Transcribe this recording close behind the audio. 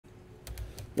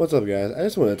What's up, guys? I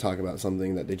just want to talk about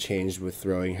something that they changed with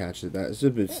throwing Hatchet that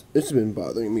it's been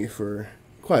bothering me for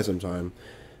quite some time.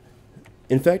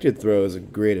 Infected Throw is a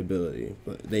great ability,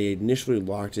 but they initially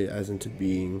locked it as into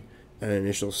being an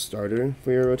initial starter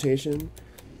for your rotation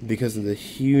because of the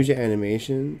huge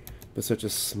animation, but such a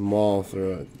small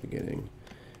throw at the beginning.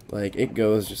 Like, it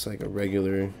goes just like a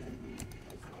regular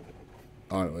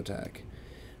auto attack.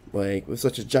 Like, with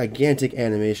such a gigantic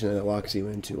animation that it locks you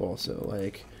into also.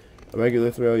 Like, a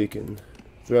regular throw, you can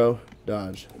throw,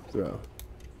 dodge, throw,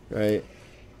 right?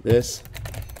 This,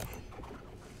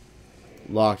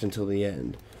 locked until the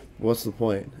end. What's the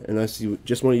point? Unless you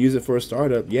just want to use it for a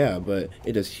startup, yeah, but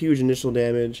it does huge initial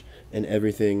damage and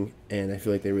everything, and I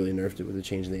feel like they really nerfed it with the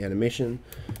change in the animation.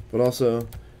 But also,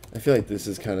 I feel like this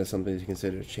is kind of something to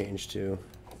consider a change too.